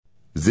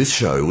This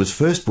show was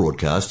first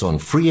broadcast on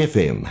Free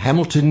FM,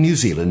 Hamilton, New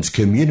Zealand's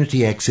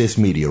community access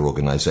media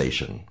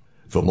organisation.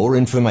 For more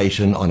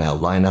information on our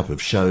lineup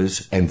of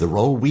shows and the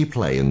role we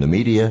play in the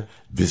media,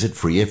 visit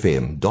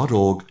freefm.org.nz.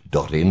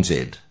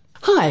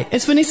 Hi,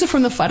 it's Vanessa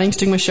from the Fighting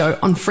Stigma Show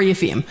on Free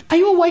FM. Are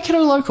you a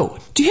Waikato local?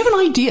 Do you have an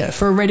idea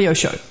for a radio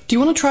show? Do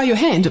you want to try your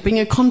hand at being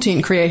a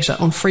content creator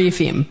on Free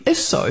FM? If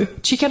so,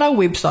 check out our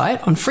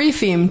website on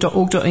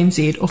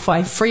freefm.org.nz or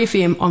find Free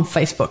FM on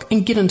Facebook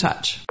and get in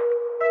touch.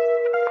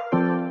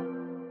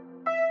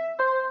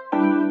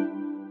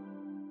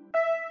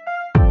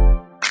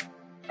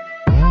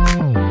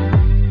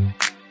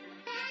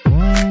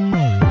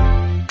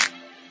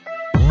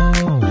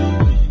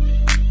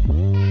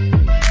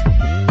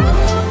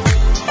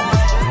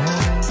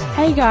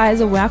 Hey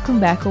guys, welcome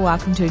back or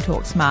welcome to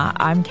Talk Smart.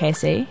 I'm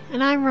Cassie.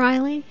 And I'm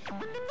Riley.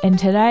 And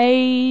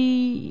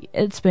today,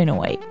 it's been a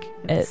week.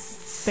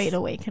 It's been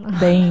a week and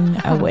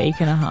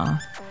a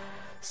half.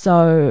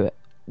 So,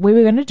 we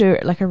were going to do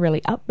like a really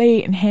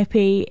upbeat and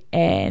happy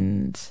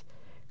and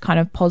kind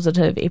of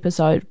positive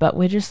episode, but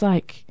we're just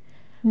like...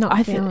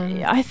 I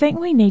think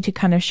we need to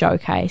kind of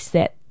showcase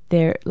that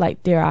there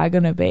are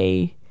going to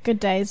be...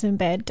 good days and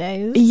bad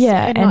days.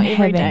 Yeah. And not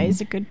every day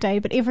is a good day,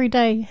 but every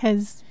day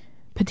has...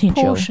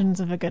 potential portions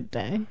of a good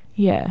day.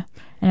 Yeah.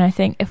 And I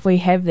think if we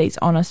have these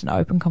honest and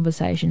open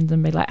conversations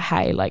and be like,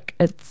 hey, like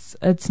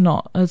it's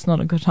not a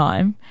good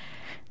time,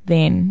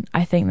 then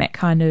I think that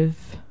kind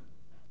of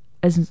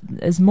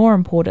is more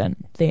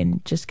important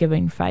than just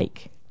giving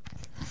fake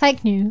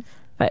news.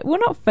 But well,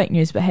 not fake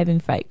news, but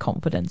having fake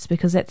confidence,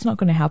 because that's not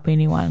going to help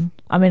anyone.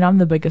 I mean, I'm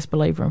the biggest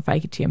believer in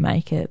fake it till you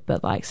make it,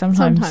 but like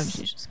sometimes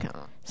you just can't.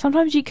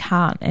 Sometimes you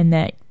can't,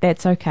 and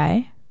that's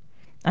okay.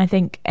 I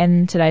think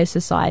in today's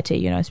society,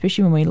 you know,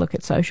 especially when we look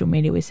at social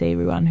media, we see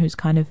everyone who's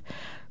kind of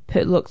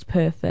looks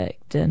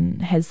perfect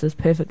and has this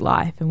perfect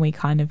life, and we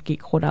kind of get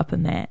caught up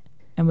in that,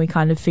 and we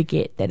kind of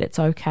forget that it's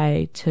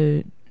okay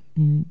to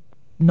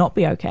not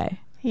be okay.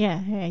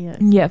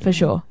 Yeah, for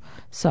sure.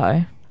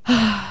 So,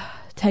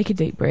 take a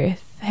deep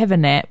breath, have a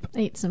nap,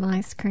 eat some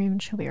ice cream,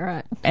 she'll be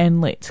right. And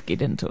let's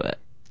get into it.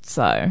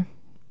 So,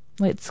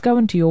 let's go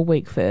into your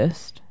week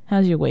first.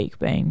 How's your week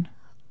been?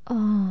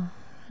 Oh,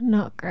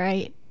 not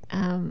great.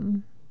 I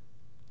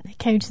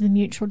came to the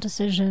mutual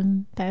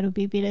decision that it'll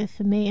be better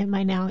for me and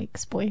my now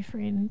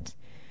ex-boyfriend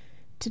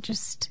to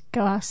just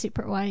go our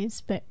separate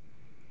ways, but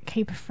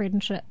keep a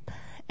friendship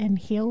and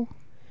heal.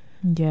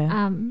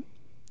 Yeah.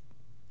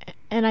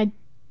 And I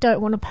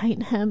don't want to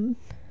paint him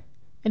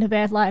in a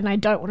bad light, and I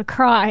don't want to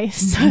cry.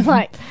 So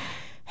like,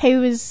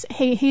 he's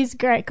a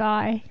great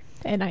guy,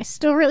 and I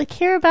still really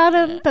care about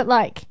him, but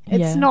like,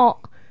 it's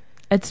not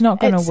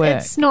going to work.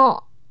 It's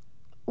not.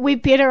 We're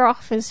better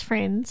off as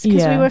friends,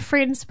 because we were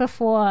friends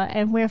before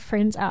and we're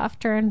friends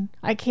after, and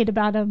I cared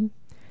about him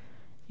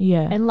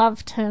and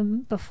loved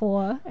him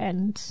before,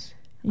 and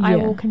I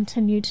will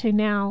continue to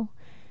now.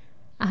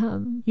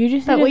 We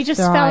just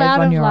fell out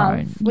of love.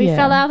 Own. We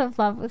fell out of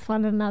love with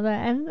one another,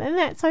 and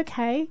that's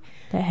okay.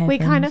 That happens. We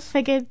kind of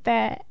figured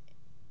that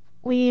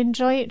we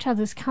enjoy each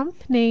other's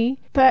company,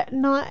 but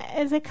not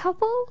as a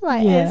couple,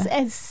 like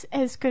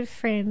as good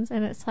friends.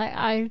 And it's like,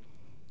 I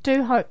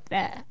do hope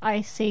that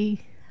I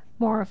see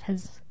more of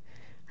his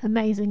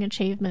amazing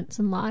achievements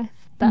in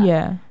life.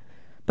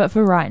 But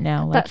for right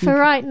now,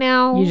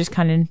 you just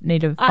kind of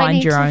need to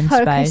find your own space. I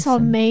need to focus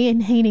on me,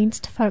 and he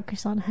needs to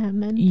focus on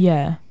him, and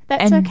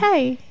that's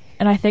okay.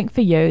 And I think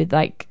for you,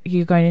 like,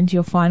 you're going into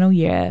your final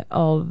year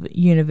of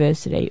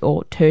university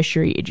or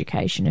tertiary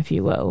education, if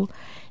you will,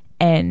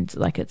 and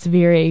like it's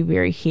very,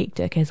 very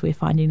hectic, as we're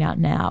finding out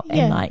now,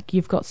 and like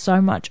you've got so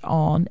much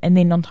on, and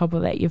then on top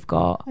of that you've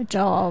got a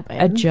job,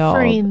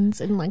 friends,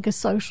 and like a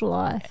social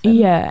life,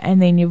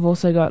 and then you've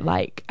also got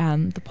like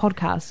the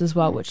podcast as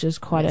well, which is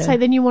quite so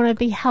then you want to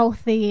be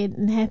healthy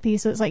and happy,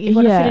 so it's like you've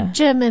got to fit a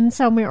gym in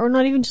somewhere, or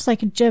not even just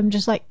like a gym,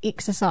 just like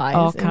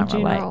exercise in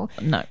general.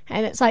 No,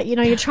 and it's like, you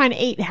know, you're trying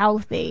to eat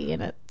healthy,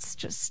 and it's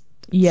just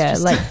things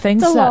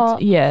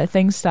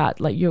start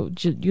like your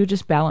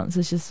just balance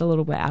is just a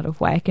little bit out of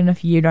whack, and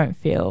if you don't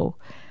feel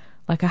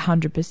like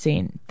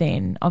 100%,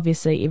 then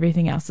obviously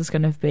everything else is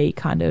going to be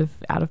kind of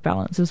out of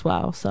balance as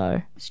well.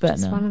 So it's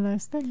just one of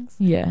those things.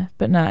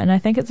 And I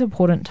think it's an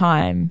important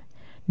time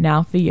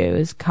now for you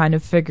is kind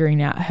of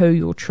figuring out who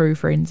your true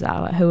friends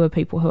are, like who are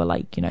people who are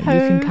like, you know, who you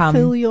can come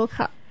fill your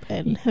cup,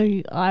 and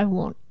who I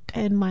want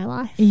in my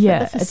life for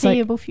the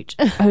foreseeable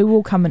future. Who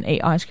will come and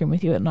eat ice cream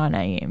with you at 9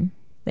 a.m.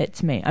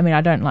 That's me. I mean,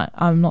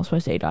 I'm not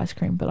supposed to eat ice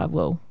cream, but I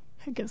will.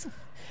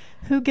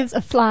 Who gives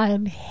a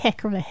flying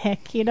heck of a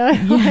heck, you know?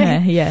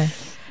 Yeah,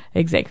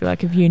 exactly.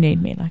 Like, if you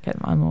need me, like,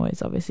 I'm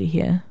always obviously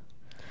here.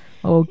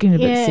 Oh, getting a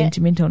bit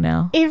sentimental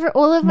now.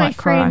 All of my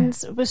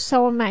friends were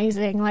so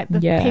amazing, like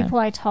the people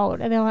I told,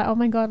 and they're like, oh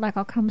my God, like,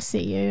 I'll come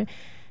see you.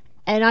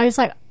 And I was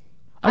like,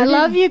 I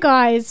love you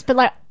guys, but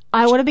like,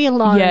 I want to be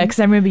alone. Yeah, because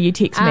I remember you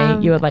text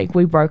me, you were like,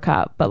 we broke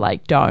up, but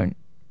like, don't.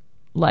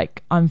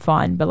 Like, I'm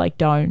fine, but like,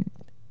 don't.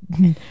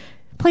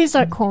 Please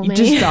don't call me.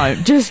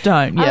 Just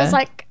don't. Yeah. I was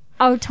like,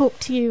 I'll talk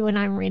to you when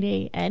I'm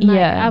ready, and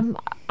like,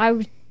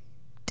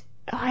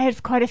 I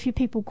had quite a few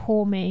people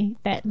call me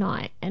that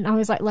night, and I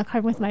was like, look,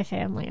 I'm with my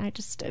family.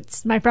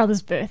 It's my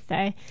brother's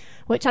birthday,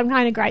 which I'm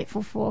kind of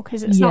grateful for,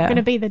 because it's not going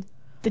to be the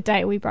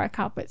day we broke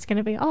up. It's going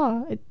to be,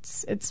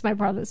 it's my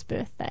brother's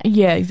birthday.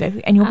 Yeah,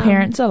 exactly. And your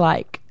parents are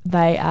like,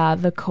 they are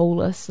the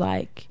coolest,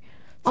 like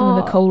some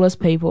of the coolest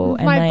people.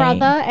 And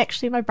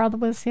my brother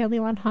was the only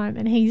one home,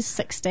 and he's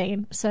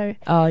 16. So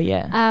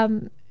yeah.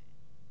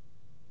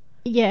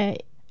 Yeah.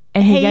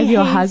 And he gave you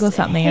a hug or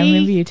something. I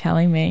remember you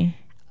telling me.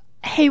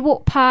 He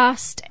walked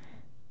past,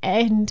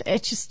 and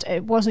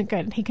it wasn't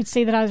good. He could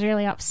see that I was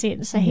really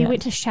upset, so he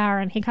went to shower,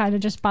 and he kind of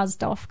just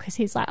buzzed off, because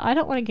he's like, I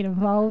don't want to get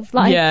involved.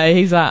 Like, yeah,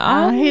 he's like,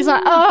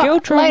 girl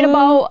trouble. Later,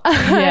 Bolt.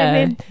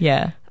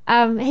 Yeah,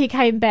 and then, he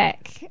came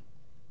back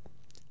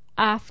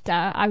after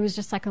I was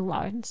just like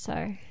alone,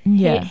 so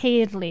he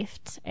had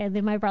left, and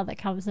then my brother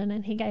comes in,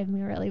 and he gave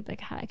me a really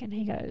big hug, and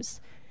he goes,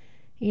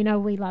 we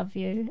love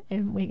you,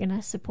 and we're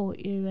gonna support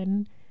you,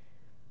 and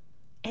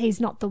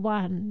he's not the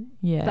one,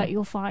 but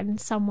you'll find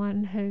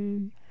someone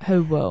who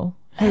will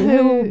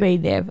be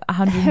there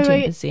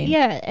 110%.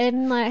 Yeah,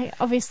 and like,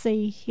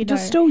 obviously,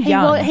 just still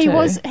young. He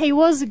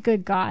was a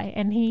good guy,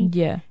 and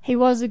he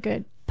was a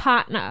good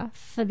partner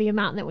for the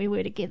amount that we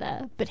were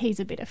together, but he's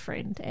a better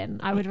friend,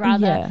 and I would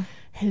rather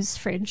his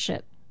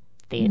friendship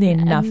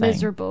than a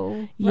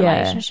miserable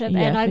relationship.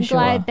 And I'm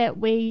glad that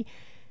we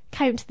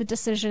came to the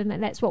decision that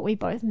that's what we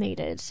both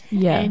needed,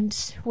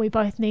 and we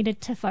both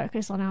needed to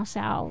focus on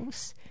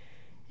ourselves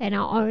and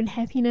our own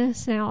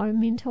happiness and our own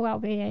mental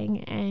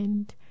well-being,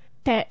 and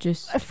that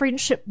a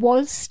friendship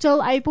was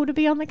still able to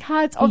be on the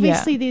cards.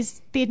 Obviously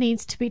there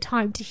needs to be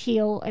time to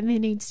heal, and there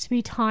needs to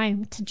be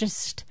time to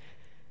just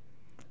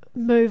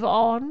move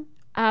on,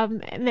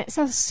 and that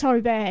sounds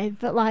so bad,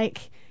 but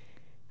like,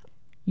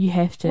 we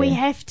have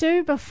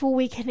to before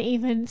we can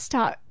even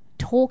start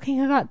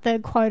talking about the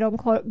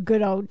quote-unquote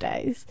good old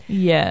days.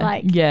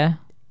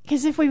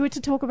 Because if we were to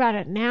talk about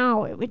it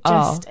now, it would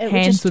just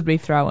hands would be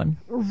throwing,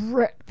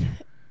 rip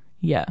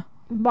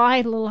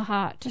my little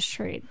heart to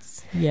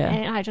shreds.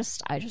 And I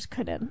just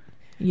couldn't.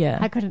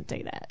 I couldn't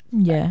do that.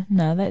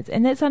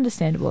 That's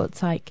understandable.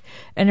 It's like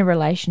in a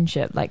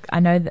relationship, like, I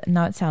know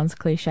it sounds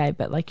cliche,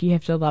 but like, you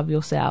have to love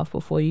yourself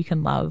before you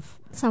can love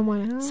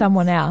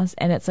someone else.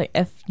 And it's like,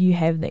 if you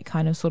have that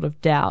kind of sort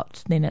of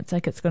doubt, then it's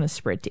like it's going to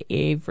spread to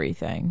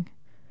everything,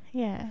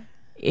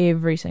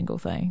 every single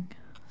thing.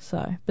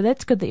 So, but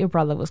that's good that your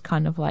brother was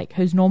kind of like,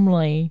 who's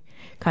normally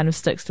kind of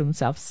sticks to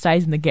himself,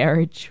 stays in the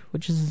garage,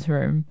 which is his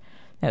room.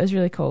 That was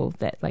really cool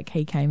that like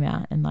he came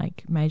out and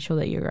like made sure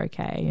that you're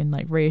okay and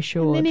like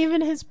reassured. And then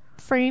even his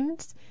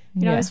friends,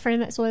 his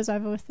friend that's always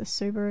over with the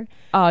Subaru.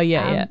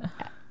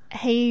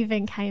 He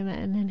even came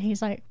in and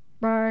he's like,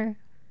 bro,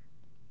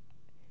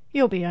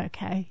 you'll be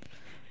okay.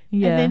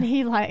 And then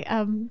he like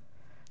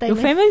your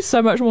family's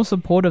so much more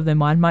supportive than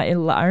mine. I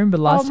remember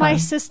last time. My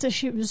sister,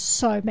 she was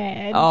so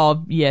mad.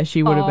 Oh yeah,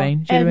 she would have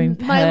been. She'd have been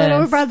pissed. My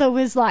little brother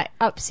was like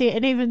upset,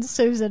 and even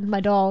Susan, my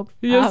dog.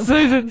 Yes,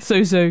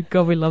 Susu.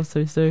 God, we love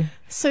Susu.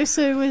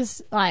 Susu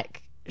was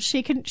like,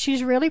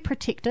 she's really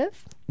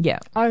protective.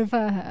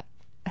 Over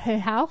her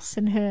house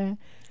and her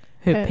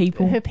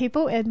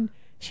people, and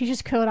she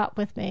just curled up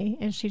with me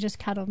and she just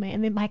cuddled me,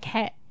 and then my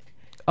cat.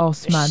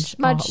 Smudge.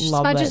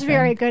 Smudge is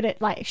very good at,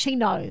 like, she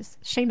knows.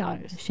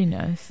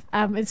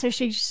 And so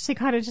she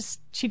kind of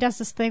she does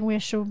this thing where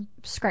she'll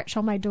scratch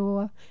on my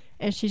door,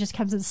 and she just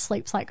comes and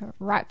sleeps like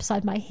right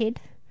beside my head.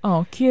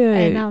 Oh, cute.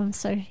 And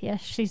so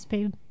she's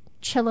been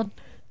chilling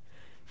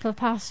for the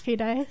past few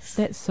days.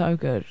 That's so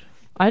good.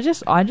 I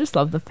just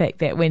love the fact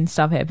that when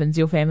stuff happens,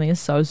 your family is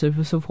so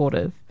super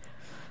supportive.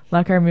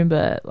 Like, I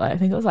remember, like, I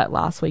think it was like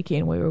last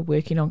weekend, we were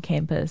working on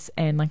campus,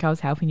 and like I was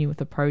helping you with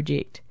a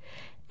project,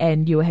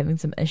 and you were having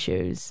some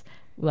issues,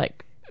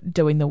 like,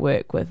 doing the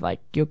work with, like,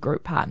 your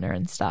group partner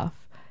and stuff.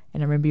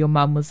 And I remember your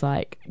mum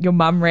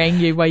rang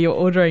you while you're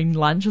ordering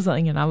lunch or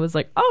something, and I was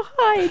like, oh,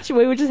 hi.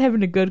 We were just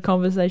having a good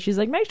conversation. She's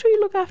like, make sure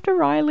you look after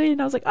Riley. And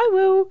I was like, I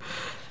will.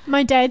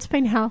 My dad's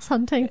been house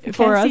hunting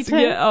for us. Too.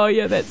 Yeah. Oh,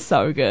 yeah, that's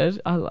so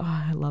good. I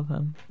love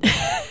him.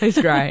 He's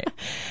great.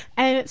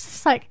 And it's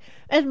just like,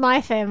 in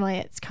my family,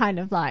 it's kind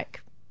of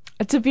like...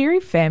 It's a very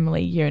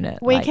family unit.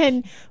 We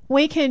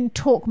can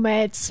talk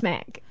mad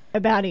smack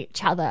about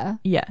each other,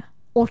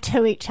 or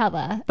to each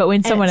other, but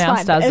when someone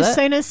else does it, as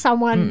soon as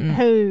someone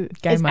who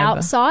is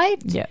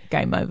outside,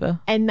 game over,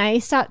 and they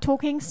start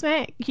talking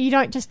smack, you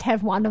don't just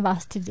have one of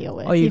us to deal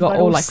with. Oh, you've got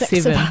all like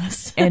 7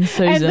 and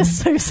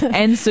Susan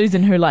and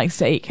Susan who likes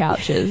to eat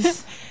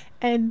couches.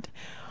 And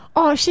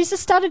she's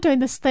just started doing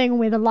this thing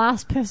where the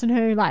last person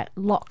who like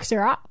locks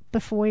her up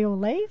before we all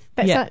leave,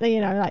 that's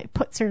like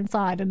puts her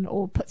inside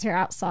or puts her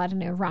outside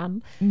in her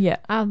run.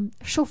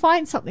 She'll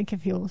find something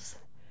of yours.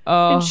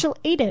 And she'll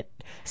eat it.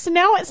 So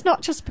now it's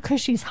not just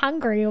because she's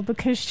hungry or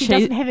because she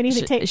doesn't have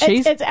anything to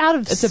eat. It's out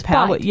of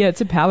spite.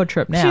 It's a power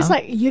trip now. She's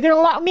like, you're going to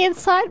lock me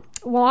inside?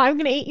 Well, I'm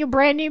going to eat your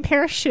brand new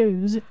pair of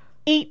shoes.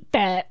 Eat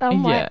that.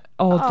 I'm like,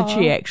 did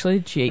she actually?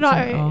 Did she eat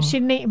No, she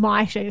didn't eat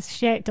my shoes.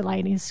 She ate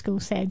Delaney's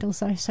school sandals,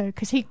 so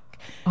because he...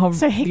 the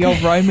old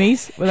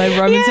Romies? Were they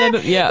Roman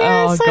sandals?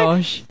 Yeah,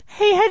 gosh.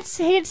 He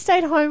had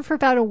stayed home for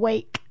about a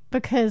week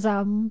because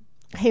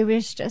he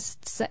was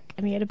just sick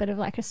and he had a bit of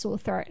like a sore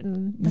throat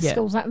and the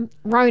school's like,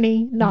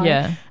 Roni, no.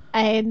 Yeah.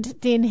 And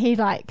then he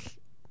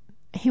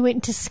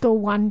went to school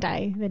one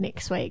day the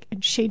next week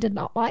and she did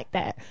not like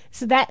that.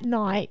 So that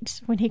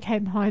night when he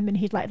came home and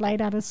he'd like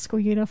laid out his school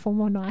uniform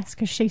all nice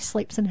because she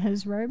sleeps in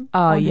his room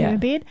on her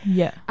bed.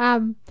 Yeah.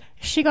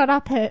 She got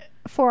up at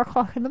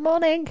 4:00 in the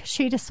morning.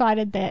 She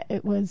decided that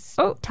it was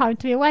time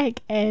to be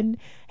awake and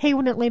he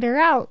wouldn't let her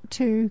out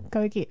to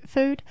go get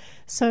food.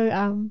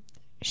 So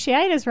she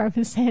ate his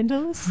Roman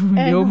sandals.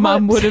 Your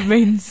mum would have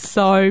been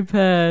so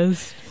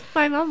pissed.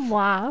 My mum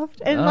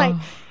laughed and like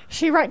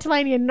she wrote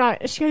Delaney a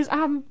note. She goes,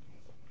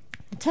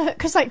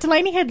 because like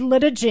Delaney had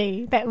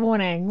liturgy that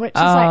morning, which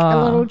is like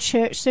a little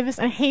church service,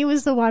 and he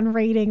was the one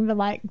reading the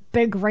like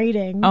big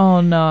reading. Oh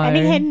no! And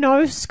he had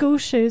no school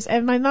shoes,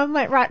 and my mum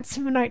like writes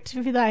him a note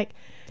to be like,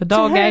 the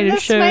dog ate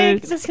his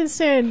shoes. This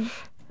concern,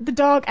 the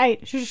dog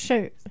ate his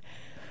shoes.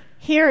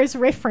 Here is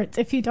reference.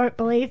 If you don't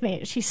believe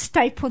me, she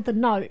stapled the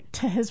note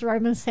to his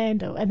Roman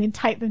sandal and then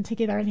taped them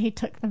together, and he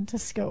took them to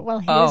school while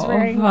he was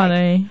wearing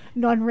like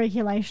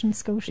non-regulation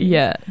school shoes.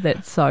 Yeah,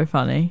 that's so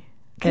funny.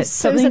 Because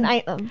Susan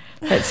ate them.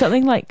 That's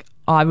something like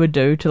I would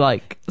do to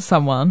like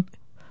someone.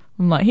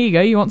 I'm like, here you go,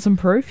 you want some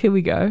proof? Here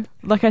we go.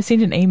 Like I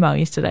sent an email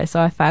yesterday,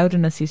 so I failed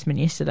an assessment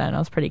yesterday and I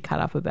was pretty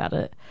cut up about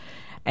it.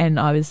 And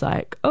I was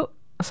like,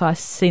 so I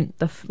sent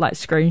the like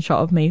screenshot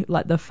of me,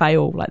 like the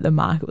fail, like the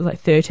mark. It was like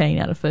 13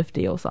 out of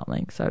 50 or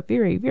something. So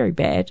very, very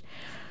bad.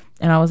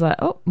 And I was like,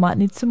 might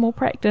need some more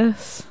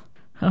practice.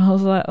 And I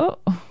was like,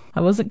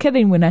 I wasn't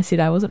kidding when I said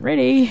I wasn't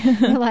ready.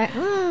 You're like,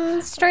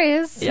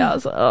 stress. Yeah, I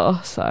was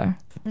like, so...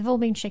 They've all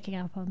been checking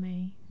up on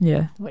me.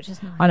 Yeah. Which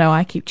is nice. I know,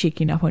 I keep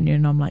checking up on you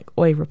and I'm like,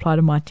 reply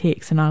to my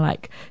text, and I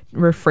like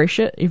refresh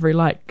it every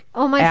like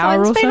my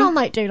hour phone's or been so. on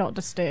like do not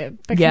disturb.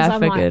 Because yeah, I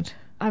figured.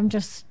 I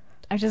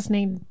just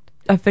need...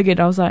 I figured,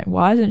 I was like,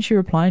 why isn't she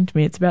replying to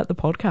me? It's about the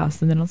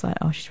podcast. And then I was like,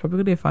 she's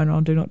probably got her phone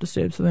on do not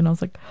disturb. So then I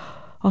was like,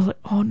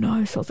 oh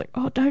no. So I was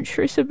like, don't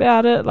stress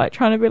about it. Like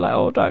trying to be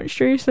like, don't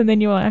stress. And then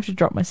you were like, I have to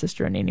drop my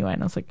sister in anyway.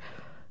 And I was like,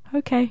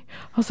 okay.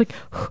 I was like,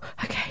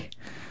 okay.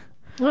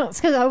 Well,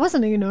 it's because I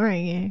wasn't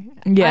ignoring you.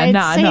 Yeah,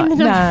 I'd seen the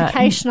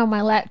notification on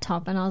my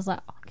laptop and I was like,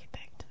 I'll get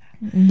back to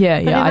that. Yeah,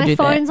 but then I do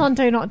that. my phone's on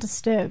do not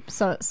disturb,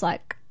 so it's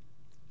like,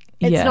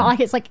 it's not like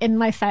it's like in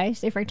my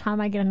face every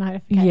time I get a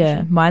notification.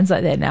 Yeah, mine's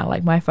like that now.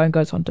 Like my phone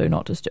goes on do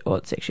not disturb, or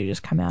it's actually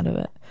just come out of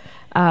it.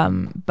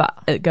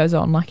 But it goes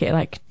on like at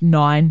like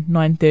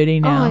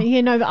 9:30 now. Oh,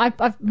 yeah, no,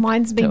 but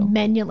mine's been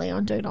manually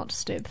on do not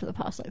disturb for the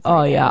past like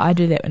 3 days. Yeah, I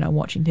do that when I'm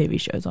watching TV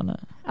shows on it.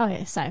 Oh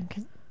yeah, same,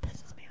 because it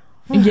pisses me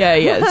off. Yeah,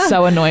 it's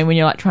so annoying when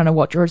you're like trying to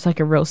watch, or it's like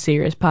a real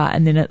serious part,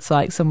 and then it's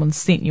like someone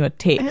sent you a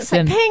text and it's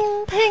like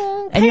ping,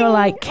 ping, and you're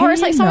like, can or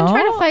it's like you someone not?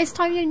 trying to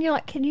FaceTime you, and you're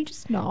like, can you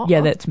just not?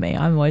 Yeah, that's me.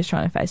 I'm always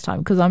trying to FaceTime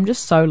because I'm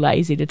just so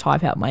lazy to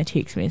type out my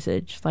text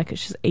message. Like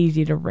it's just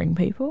easy to ring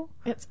people.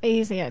 It's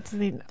easier to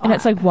then. And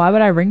it's like, why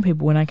would I ring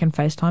people when I can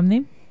FaceTime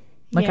them?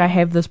 Like Yeah. I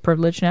have this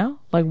privilege now.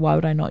 Like why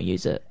would I not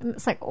use it? And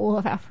it's like all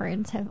of our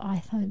friends have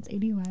iPhones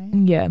anyway.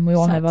 Yeah, and we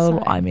all So have our it's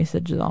little like-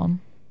 iMessages on.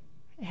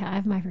 Yeah, I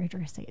have my red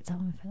receipts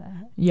on for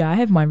that. Yeah, I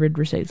have my red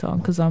receipts on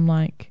because I'm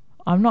like,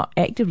 I'm not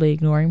actively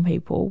ignoring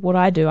people. What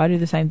I do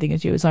the same thing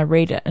as you, is I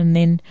read it and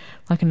then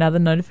like another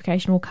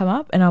notification will come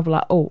up and I'll be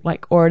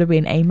like, or it'll be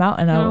an email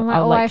and I'm like,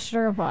 I'll I should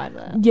have replied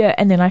that. yeah,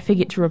 and then I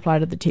forget to reply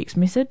to the text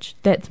message.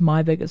 That's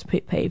my biggest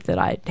pet peeve that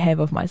I have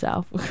of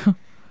myself.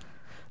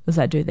 Is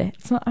I do that.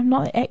 I'm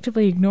not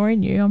actively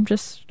ignoring you. I'm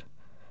just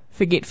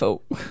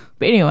forgetful.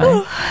 But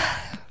anyway.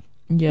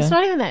 Yeah. It's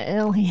not even that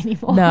early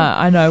anymore. No,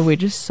 I know, we're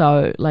just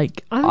so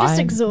like I'm just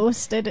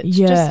exhausted. It's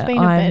Yeah, just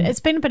been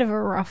it's been a bit of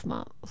a rough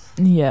month.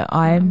 Yeah,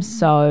 I am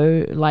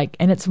so like,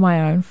 and it's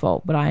my own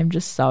fault, but I am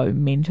just so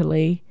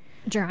mentally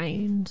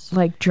Drained.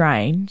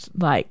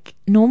 Like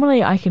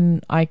normally I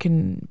can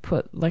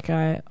put like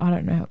I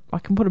don't know, I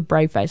can put a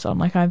brave face on.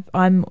 Like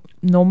I'm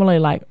normally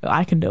like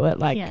I can do it.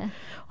 Like Yeah.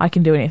 I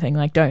can do anything.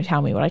 Like don't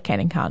tell me what I can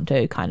and can't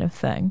do kind of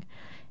thing.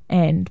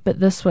 But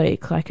this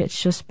week, like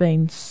it's just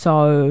been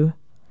so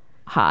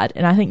hard.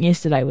 And I think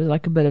yesterday was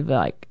like a bit of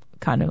like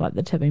kind of like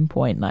the tipping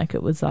point. Like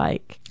it was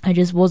like I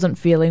just wasn't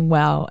feeling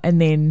well,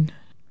 and then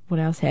what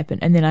else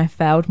happened? And then I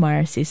failed my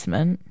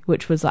assessment,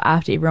 which was like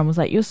after everyone was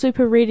like, you're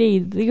super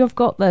ready, you've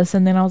got this,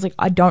 and then I was like,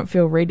 I don't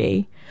feel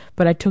ready,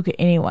 but I took it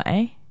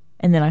anyway,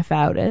 and then I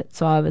failed it.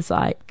 So I was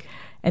like,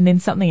 and then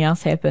something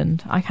else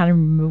happened, I can't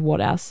remember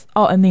what else.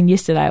 And then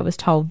yesterday I was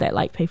told that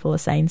like people are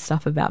saying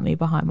stuff about me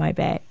behind my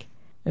back.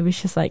 It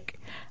was just like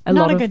a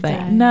Not lot a of good things.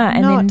 day. No,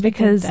 and Not a then good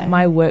because day.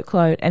 my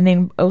workload, and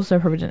then also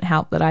probably didn't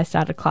help that I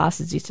started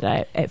classes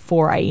yesterday at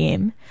 4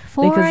 a.m.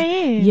 4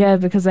 a.m. Yeah,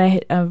 because I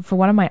had, for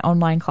one of my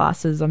online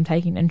classes, I'm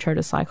taking Intro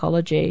to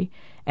Psychology,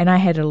 and I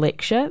had a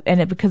lecture,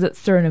 and because it's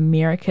through an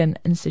American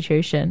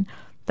institution,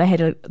 they had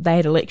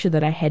a lecture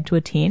that I had to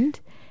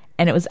attend,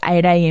 and it was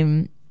 8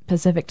 a.m.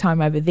 Pacific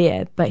time over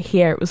there, but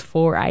here it was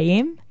 4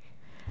 a.m.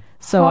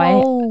 So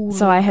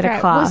I had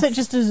a class. Was it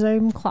just a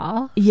Zoom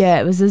class?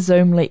 Yeah, it was a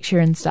Zoom lecture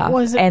and stuff.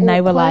 Was it and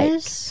they were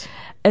awkward? like,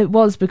 it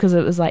was because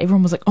it was like,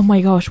 everyone was like, oh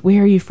my gosh,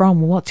 where are you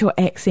from? What's your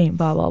accent?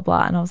 Blah, blah,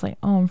 blah. And I was like,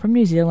 oh, I'm from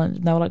New Zealand.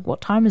 And they were like,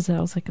 what time is it?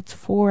 I was like, it's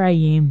 4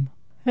 a.m.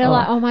 They're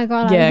like, oh my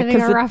God, I'm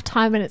having a rough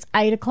time and it's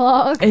 8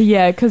 o'clock.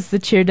 Yeah, because the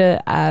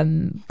tutor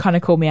kind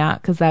of called me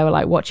out because they were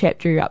like, what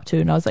chapter are you up to?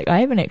 And I was like,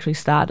 I haven't actually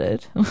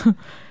started.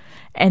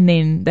 And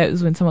then that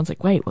was when someone's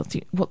like, wait,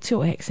 what's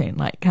your accent?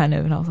 Like, kind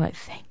of. And I was like,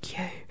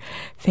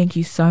 thank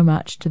you so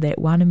much to that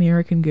one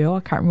American girl. I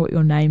can't remember what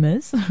your name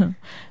is.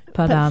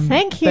 But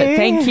thank you. But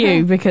thank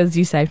you because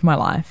you saved my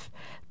life.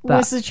 But,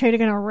 was the tutor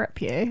going to rip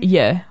you?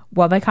 Yeah.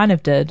 Well, they kind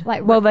of did.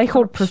 Like, well, they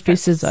called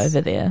professors over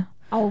there.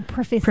 Oh,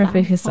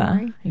 professor.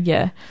 Sorry.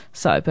 Yeah.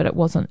 So, but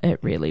it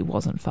really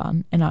wasn't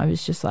fun. And I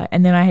was just like,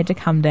 and then I had to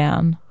come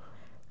down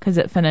because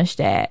it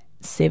finished at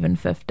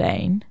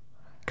 7:15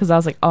 because I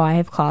was like, oh, I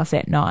have class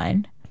at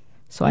 9.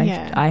 So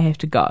I have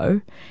to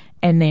go.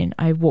 And then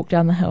I walked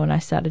down the hill and I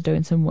started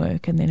doing some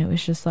work. And then it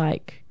was just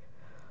like,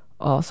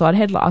 oh, so I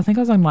think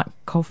I was on like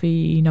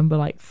coffee number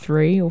like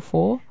 3 or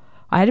 4.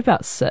 I had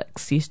about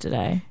 6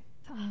 yesterday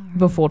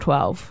before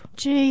 12.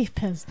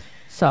 Jeepers.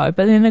 So,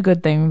 but then the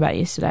good thing about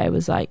yesterday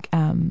was like,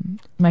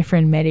 my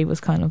friend Maddie was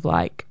kind of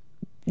like,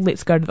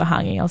 let's go to the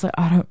hangi. I was like,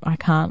 I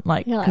can't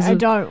like, you're like, I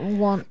don't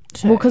want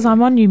to. Well, because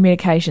I'm on new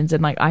medications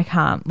and like, I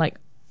can't like,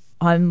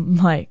 I'm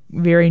like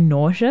very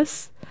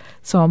nauseous.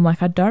 So I'm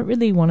like, I don't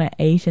really want to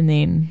eat and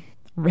then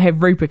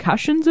have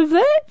repercussions of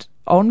that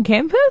on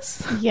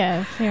campus.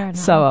 Yeah, fair enough.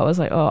 So I was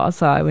like,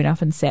 so I went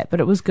up and sat, but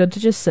it was good to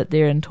just sit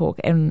there and talk,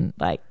 and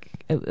like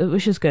it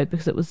was just good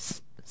because it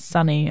was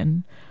sunny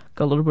and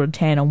got a little bit of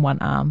tan on one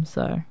arm,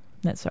 so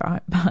that's all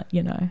right. But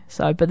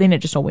but then it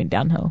just all went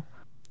downhill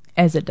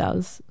as it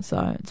does.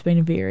 So it's been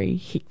a very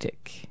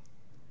hectic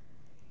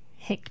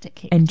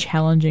and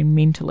challenging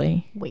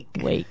mentally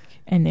week.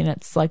 And then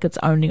it's like it's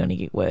only going to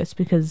get worse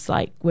because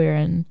like we're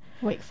in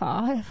week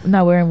 5.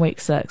 No, we're in week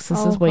 6.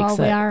 This is week 6.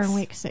 We are in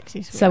week 6.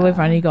 Yes, so we've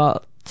only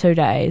got 2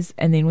 days,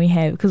 and then we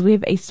have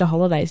Easter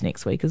holidays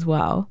next week as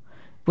well,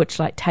 which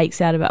like takes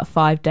out about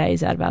 5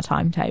 days out of our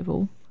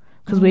timetable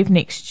because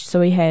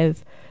we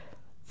have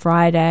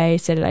Friday,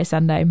 Saturday,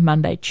 Sunday,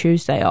 Monday,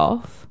 Tuesday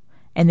off,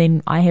 and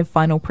then I have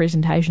final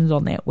presentations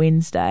on that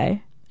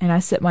Wednesday, and I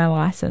sit my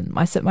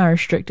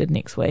restricted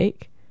next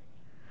week.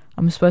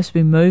 I'm supposed to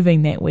be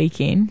moving that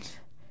weekend.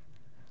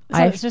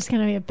 So it's just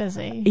going to be a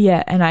busy.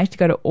 Yeah, and I have to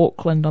go to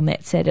Auckland on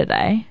that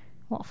Saturday.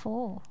 What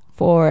for?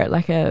 For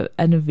like an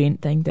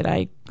event thing that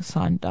I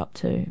signed up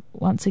to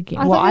once again.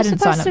 I didn't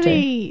sign up to.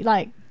 Be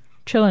like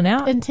chilling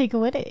out in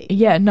Tikawiti.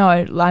 Yeah, no,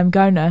 I'm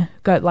going to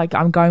go. Like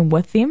I'm going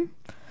with them,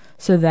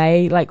 so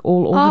they like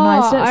all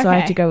organised it. So I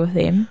had to go with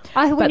them.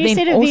 When you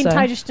said event,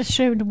 I just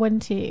assumed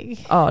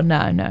Winteg. Oh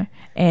no,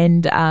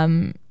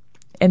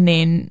 and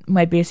then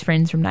my best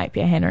friends from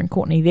Napier, Hannah and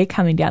Courtney, they're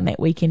coming down that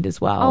weekend as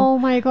well. Oh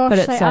my gosh, but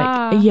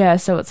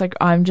it's so it's like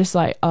I'm just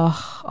like,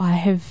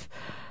 I'm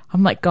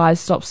like, guys,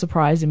 stop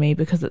surprising me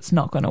because it's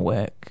not going to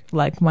work.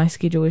 Like my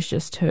schedule is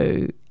just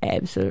too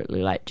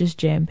absolutely like just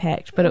jam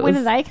packed. But when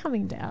are they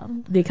coming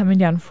down? They're coming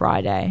down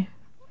Friday,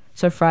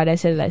 so Friday,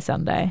 Saturday,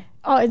 Sunday.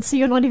 Oh, and so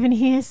you're not even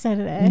here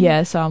Saturday?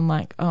 Yeah, so I'm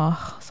like,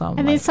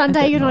 and then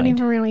Sunday you're not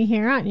even really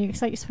here, aren't you?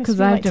 Because you're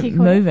supposed to be like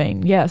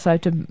moving. Yeah, so I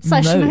have to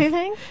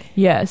moving.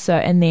 Yeah, so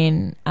and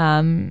then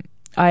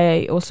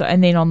I also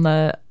and then on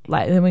the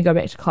then we go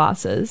back to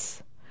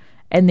classes,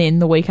 and then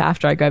the week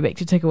after I go back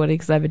to Tikawiti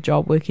because I have a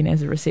job working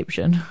as a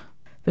reception.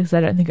 Because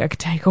I don't think I could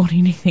take on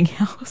anything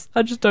else.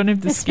 I just don't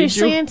have the Especially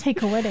schedule.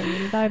 Especially in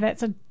Tikawiti, though,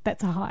 that's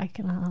a hike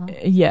and a half.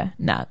 Yeah,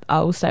 I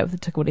will stay with the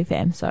Tikawiti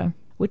fam, so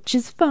which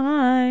is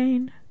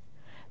fine.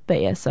 But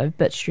yeah, so a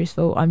bit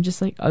stressful. I'm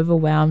just like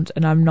overwhelmed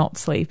and I'm not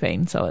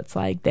sleeping, so it's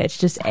like that's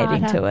just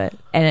adding to it.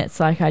 And it's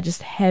like I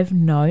just have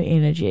no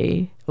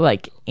energy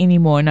like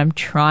anymore, and I'm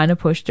trying to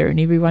push through, and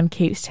everyone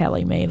keeps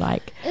telling me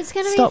like it's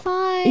gonna be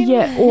fine.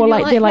 Yeah, or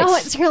like they're like, no,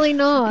 it's really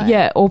not.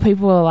 Yeah, or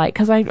people are like,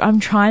 because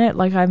I'm trying to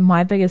like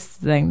my biggest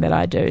thing that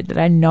I do that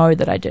I know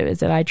that I do is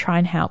that I try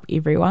and help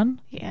everyone.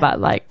 Yeah. But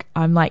like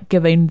I'm like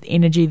giving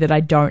energy that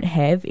I don't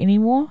have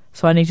anymore,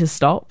 so I need to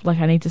stop. Like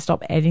I need to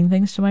stop adding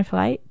things to my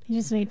plate. You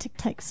just need to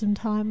take some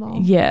time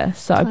off. Yeah.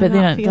 So, but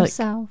then it's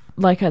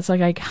like it's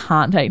like I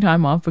can't take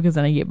time off because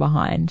then I get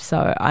behind.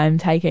 So I'm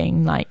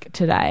taking like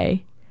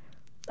today.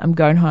 I'm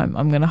going home.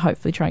 I'm going to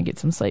hopefully try and get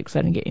some sleep because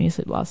I didn't get any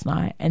sleep last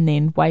night, and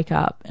then wake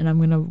up and I'm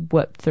going to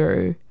whip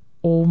through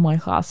all my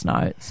class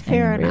notes.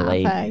 Fair and enough.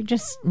 Really,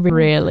 just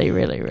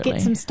really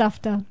get some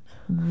stuff done.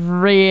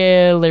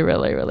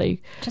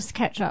 Really just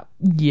catch up.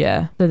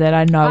 Yeah, so that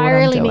I know what I'm doing. I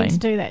really need to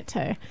do that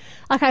too.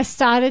 Like I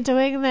started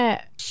doing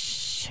that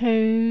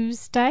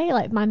Tuesday,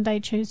 like Monday,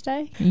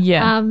 Tuesday.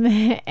 Yeah.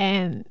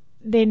 And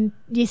then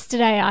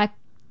yesterday I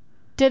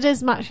did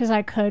as much as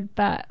I could,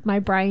 but my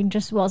brain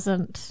just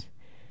wasn't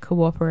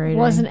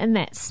in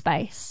that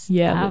space.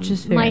 Yeah, which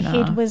is fair my enough.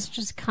 head was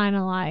just kind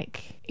of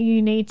like,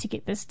 you need to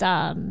get this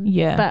done.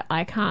 Yeah, but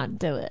I can't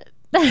do it.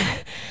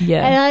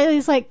 Yeah, and I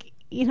was like,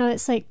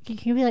 it's like you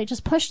can be like,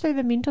 just push through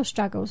the mental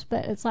struggles,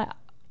 but it's like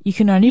you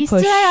can only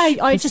push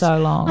for so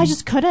long. I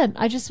just couldn't.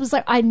 I just was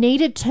like, I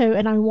needed to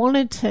and I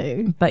wanted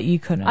to, but you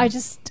couldn't. I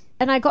just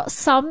and I got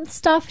some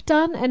stuff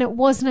done, and it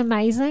wasn't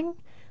amazing.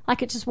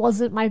 Like, it just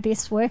wasn't my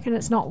best work, and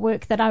it's not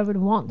work that I would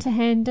want to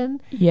hand in.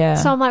 Yeah.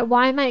 So I'm like,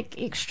 why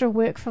make extra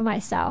work for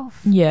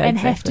myself and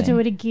have to do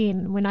it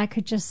again when I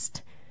could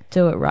just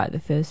do it right the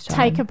first time?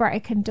 Take a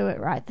break and do it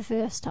right the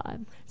first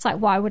time. It's like,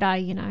 why would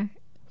I,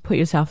 put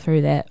yourself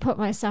through that? Put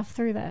myself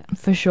through that.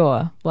 For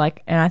sure.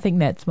 Like, and I think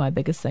that's my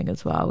biggest thing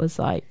as well, is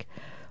like,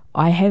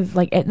 I have,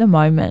 like, at the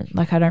moment,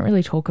 like, I don't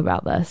really talk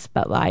about this,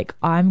 but like,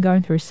 I'm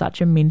going through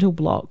such a mental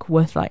block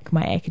with like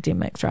my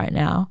academics right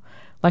now.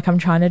 Like, I'm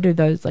trying to do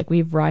those, like,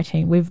 we've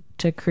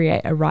to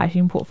create a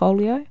writing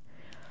portfolio.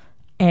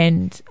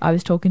 And I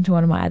was talking to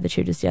one of my other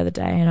tutors the other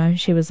day, and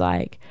she was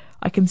like,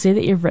 I can see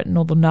that you've written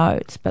all the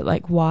notes, but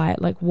like, why,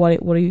 like, what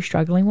are you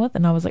struggling with?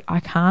 And I was like, I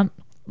can't,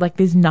 like,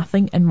 there's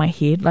nothing in my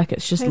head. Like,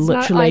 it's just there's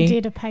literally no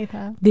idea to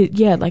paper.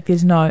 Like,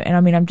 there's no, and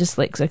I mean, I'm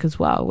dyslexic as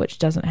well, which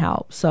doesn't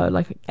help. So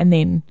like, and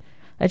then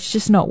it's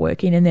just not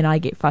working. And then I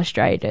get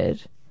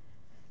frustrated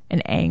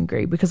and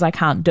angry because I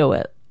can't do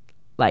it.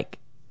 Like,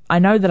 I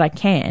know that I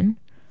can,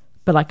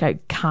 but like, I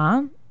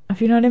can't,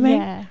 if you know what I mean.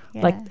 Yeah.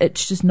 Like,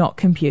 it's just not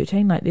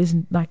computing. Like,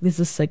 there's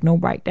a signal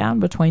breakdown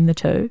between the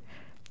two,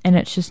 and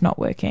it's just not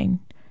working.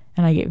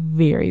 And I get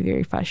very,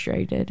 very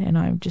frustrated, and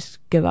I just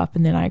give up,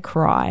 and then I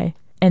cry,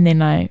 and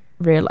then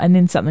and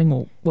then something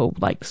will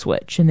like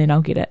switch, and then I'll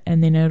get it,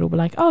 and then it'll be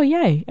like, oh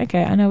yay,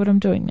 okay, I know what I'm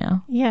doing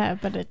now. Yeah,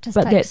 but it just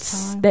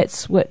takes time. That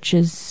switch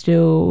is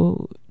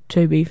still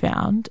to be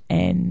found,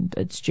 and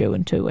it's due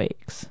in 2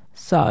 weeks.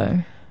 So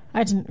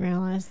I didn't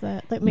realise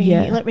that. Let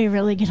me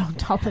really get on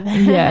top of that.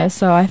 Yeah,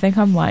 so I think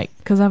I'm like,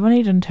 because I've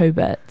only done 2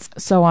 bits,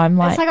 so I'm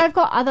like... It's like I've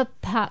got other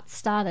parts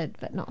started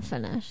but not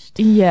finished.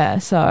 Yeah,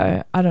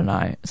 so I don't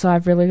know. So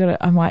I've really got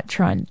to... I might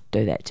try and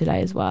do that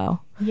today as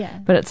well. Yeah.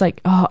 But it's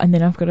like, and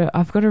then I've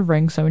got to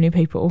ring so many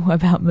people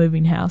about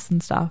moving house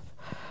and stuff.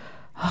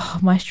 Oh,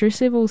 my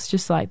stress levels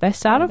just like, they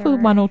start off with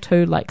 1 or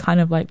 2 like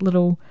kind of like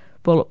little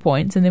bullet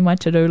points, and then my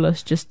to-do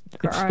list just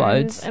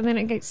explodes, and then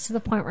it gets to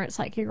the point where it's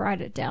like you write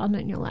it down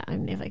and you're like,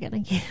 I'm never gonna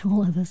get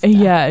all of this stuff.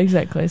 Yeah,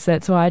 exactly. So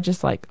that's why I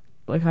just like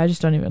I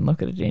just don't even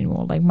look at it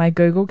anymore. Like, my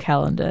Google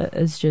Calendar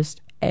is just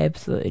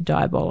absolutely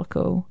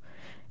diabolical,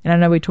 and I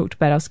know we talked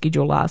about our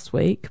schedule last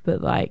week,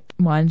 but like,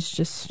 mine's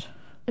just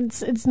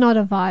it's not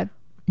a vibe.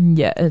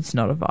 Yeah, it's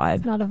not a vibe.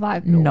 It's not a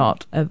vibe.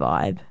 Not a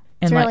vibe.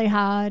 It's really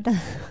hard.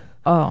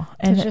 Oh,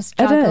 and to just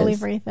juggle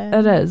everything.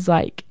 It is,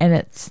 like,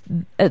 and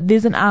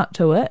there's an art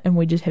to it, and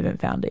we just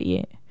haven't found it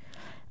yet.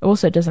 It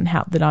also doesn't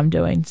help that I'm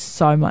doing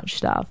so much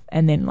stuff,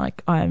 and then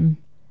like, I'm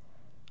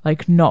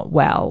like not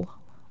well,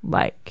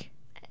 like.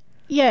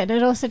 Yeah, and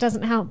it also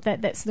doesn't help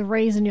that that's the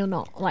reason you're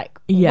not like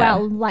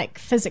well, like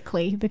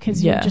physically,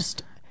 because you're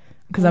just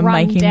I'm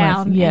making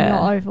down and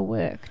you're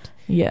overworked.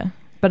 Yeah.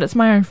 But it's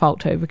my own fault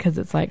too, because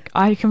it's like,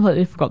 I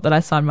completely forgot that I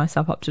signed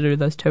myself up to do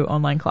those 2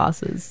 online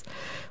classes.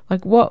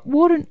 Like,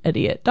 what an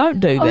idiot. Don't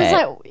do that. I was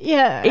like,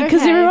 yeah,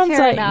 because everyone's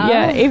like,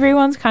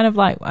 everyone's kind of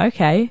like,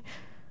 okay.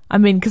 I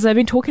mean, because I've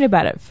been talking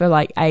about it for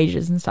like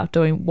ages and stuff,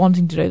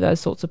 wanting to do those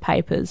sorts of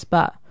papers,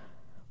 but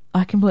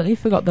I completely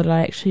forgot that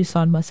I actually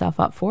signed myself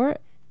up for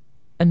it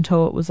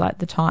until it was like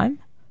the time.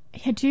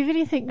 Yeah, do you have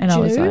anything and due, I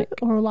was like,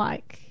 or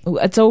like?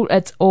 It's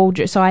all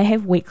due. So I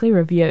have weekly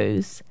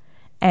reviews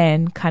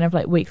and kind of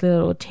like weekly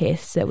little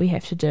tests that we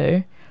have to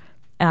do,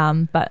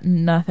 but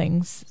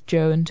nothing's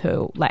due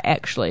until like,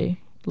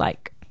 actually,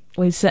 like,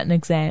 we sit an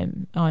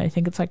exam. I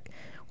think it's like,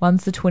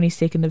 one's the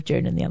 22nd of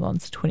June and the other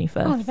one's the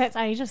 25th. Oh, that's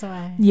ages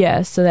away.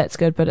 Yeah, so that's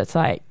good, but it's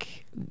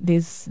like,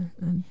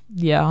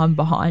 I'm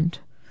behind,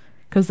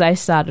 because they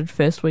started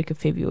first week of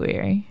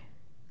February.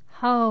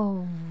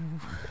 Oh.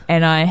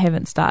 And I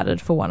haven't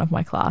started for one of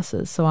my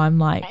classes, so I'm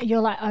like...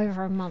 You're like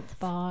over a month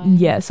behind.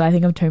 Yeah, so I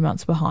think I'm 2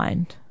 months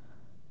behind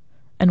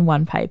in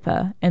one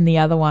paper, and the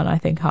other one I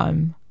think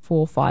I'm 4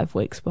 or 5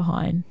 weeks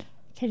behind.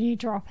 Can you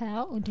drop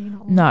out, or do you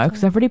not want No, to?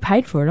 because I've already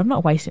paid for it. I'm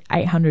not wasting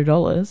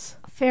 $800.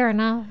 Fair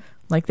enough.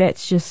 Like,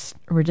 that's just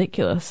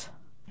ridiculous.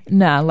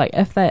 No, like,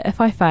 if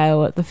I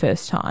fail it the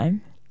first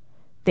time,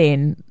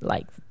 then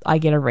like, I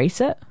get a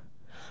reset.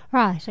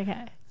 Right,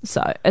 okay.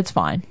 So it's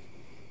fine.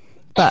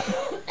 But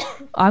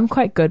I'm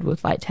quite good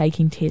with like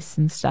taking tests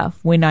and stuff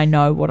when I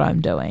know what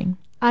I'm doing.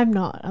 I'm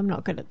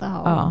not good at the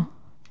whole... Oh.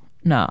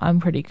 No,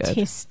 I'm pretty good.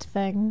 Test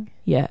thing.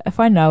 Yeah, if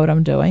I know what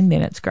I'm doing,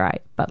 then it's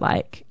great. But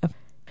like...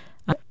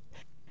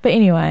 But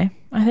anyway,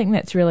 I think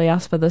that's really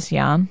us for this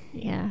yarn.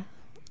 Yeah.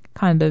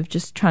 Kind of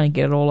just trying to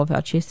get it all off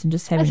our chest and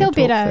just having I feel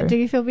to talk better. through. Do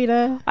you feel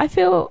better?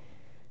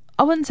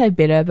 I wouldn't say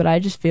better, but I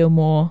just feel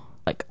more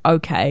like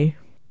okay,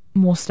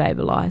 more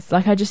stabilised.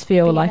 Like, I just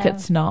feel like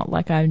it's not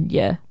like I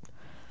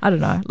don't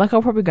know. Like,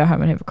 I'll probably go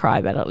home and have a cry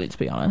about it, let's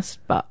be honest.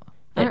 But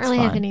I don't really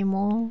fine. have any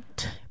more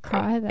to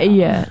cry about.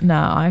 Yeah, no,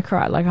 I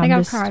cry. Like,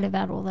 I've cried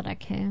about all that I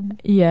can.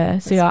 Yeah,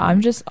 see,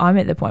 I'm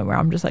at the point where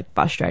I'm just like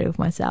frustrated with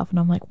myself, and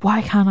I'm like,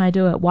 why can't I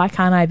do it? Why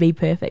can't I be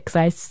perfect? Because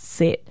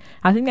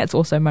I think that's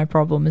also my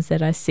problem, is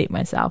that I set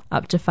myself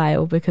up to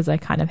fail because I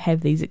kind of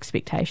have these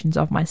expectations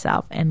of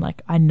myself, and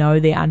like, I know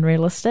they're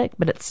unrealistic,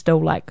 but it's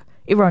still like,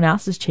 everyone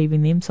else is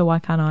achieving them, so why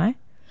can't I?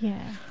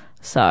 Yeah.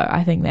 So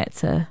I think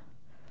that's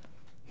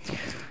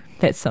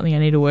that's something I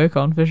need to work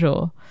on for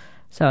sure.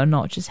 So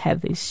not just have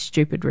these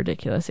stupid,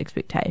 ridiculous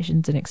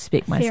expectations and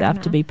expect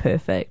myself to be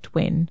perfect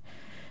when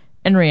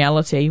in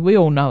reality we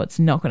all know it's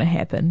not going to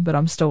happen, but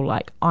I'm still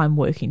like, I'm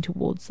working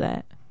towards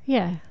that.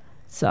 Yeah.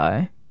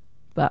 So,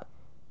 but,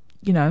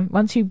 you know,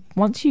 once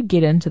you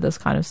get into this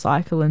kind of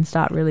cycle and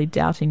start really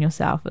doubting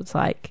yourself, it's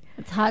like...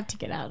 It's hard to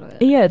get out of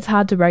it. Yeah, it's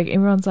hard to break.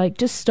 Everyone's like,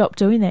 just stop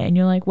doing that. And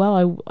you're like,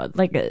 well,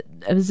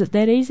 is it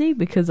that easy?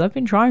 Because I've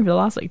been trying for the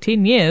last,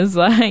 10 years.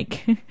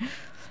 Like,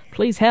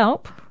 please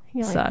help.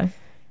 You're so... Like,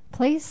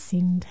 please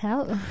send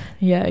help.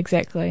 Yeah,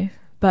 exactly.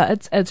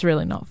 But it's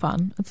really not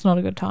fun. It's not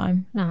a good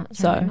time. No,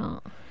 it's really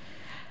not.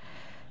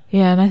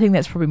 Yeah, and I think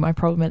that's probably my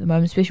problem at the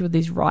moment, especially with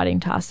these writing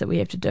tasks that we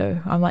have to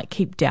do. I'm like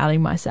keep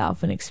doubting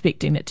myself and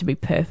expecting it to be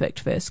perfect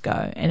first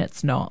go, and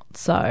it's not.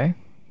 So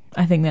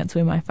I think that's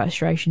where my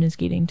frustration is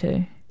getting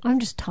to. I'm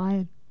just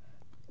tired.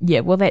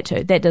 Yeah, well, that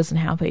too. That doesn't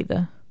help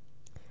either.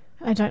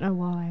 I don't know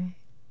why.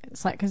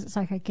 It's like, because it's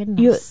like I get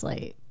enough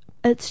sleep.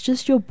 It's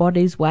just your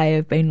body's way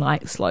of being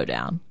like, slow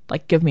down.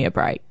 Like, give me a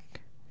break,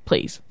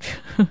 please.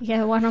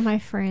 Yeah, one of my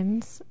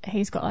friends,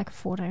 he's got like a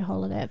 4-day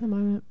holiday at the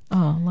moment.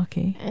 Oh,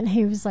 lucky. And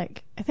he was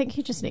like, I think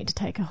you just need to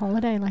take a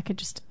holiday, like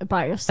just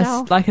by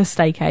yourself. Like a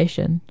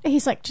staycation.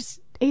 He's like,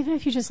 just even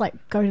if you just like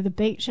go to the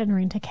beach and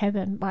rent a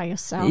cabin by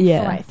yourself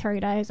for like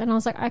 3 days. And I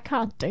was like, I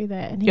can't do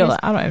that. And You're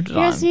like, I don't have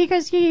time. He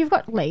goes, yeah, you've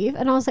got leave.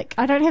 And I was like,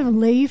 I don't have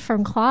leave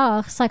from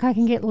class. Like I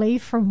can get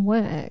leave from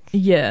work.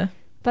 Yeah.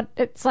 But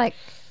it's like...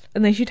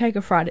 Unless you take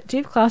a Friday. Do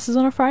you have classes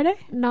on a Friday?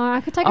 No,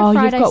 I could take a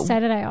Friday,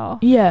 Saturday off.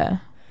 Yeah.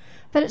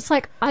 But it's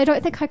like, I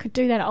don't think I could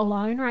do that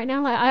alone right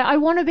now. Like, I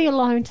want to be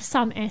alone to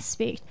some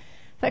aspect.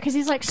 But because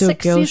there's like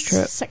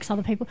 6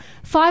 other people,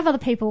 5 other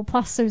people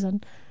plus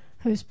Susan,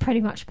 who's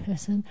pretty much a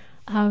person,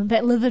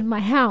 that live in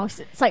my house.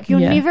 It's like, you're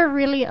never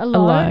really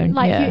alone.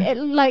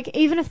 Like,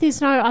 even if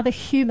there's no other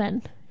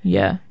human.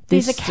 Yeah.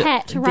 There's a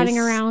cat running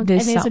around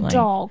and there's a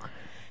dog.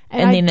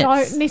 And I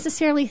don't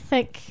necessarily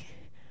think...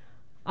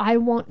 I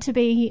want to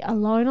be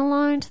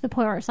alone to the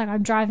point where it's like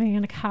I'm driving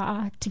in a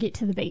car to get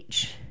to the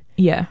beach.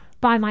 Yeah.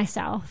 By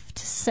myself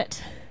to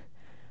sit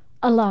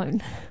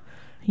alone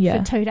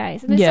for 2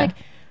 days. And it's like,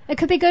 it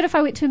could be good if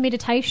I went to a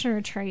meditation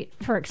retreat,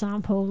 for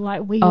example,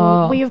 like we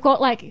have got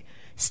like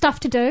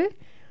stuff to do.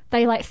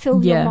 They like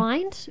fill your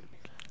mind.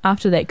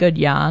 After that good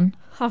yarn.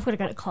 I've got to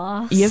go to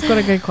class. You've got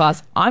to go to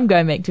class. I'm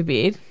going back to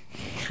bed.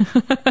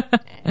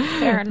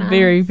 Fair enough.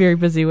 Very, very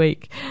busy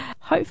week.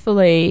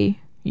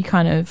 Hopefully you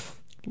kind of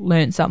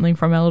learned something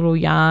from a little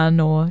yarn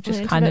or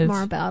just kind of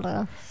more about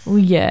it. Well,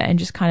 yeah, and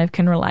just kind of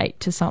can relate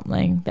to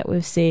something that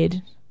we've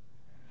said.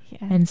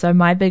 Yeah. And so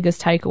my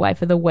biggest takeaway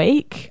for the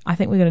week, I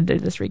think we're going to do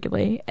this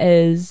regularly,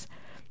 is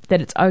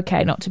that it's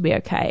okay not to be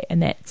okay,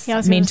 and that's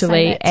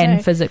mentally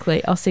and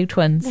physically. I'll see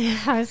twins.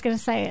 I was going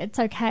to say it's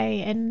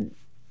okay, and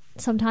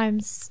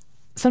sometimes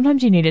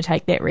you need to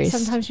take that rest.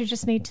 Sometimes you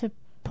just need to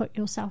put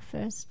yourself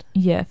first.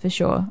 Yeah, for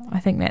sure. I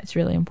think that's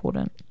really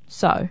important.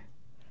 So,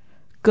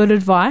 good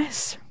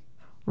advice.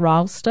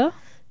 Ralster.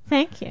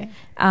 Thank you.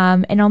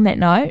 And on that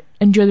note,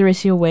 enjoy the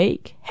rest of your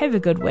week. Have a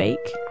good week.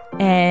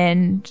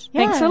 And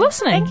thanks for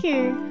listening. Thank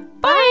you.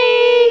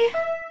 Bye.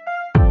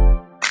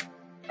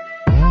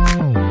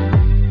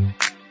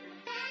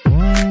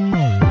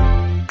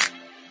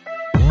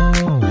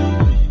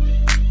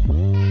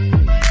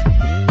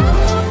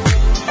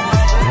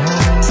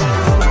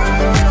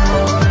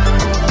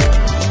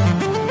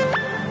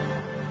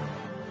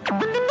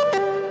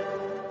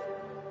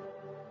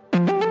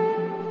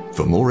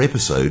 For more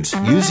episodes,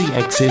 use the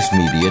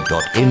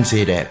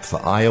accessmedia.nz app for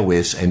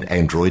iOS and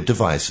Android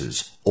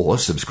devices, or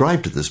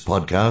subscribe to this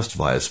podcast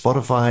via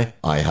Spotify,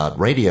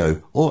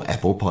 iHeartRadio, or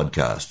Apple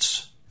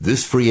Podcasts.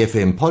 This Free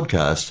FM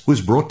podcast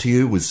was brought to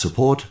you with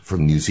support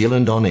from New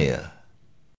Zealand On Air.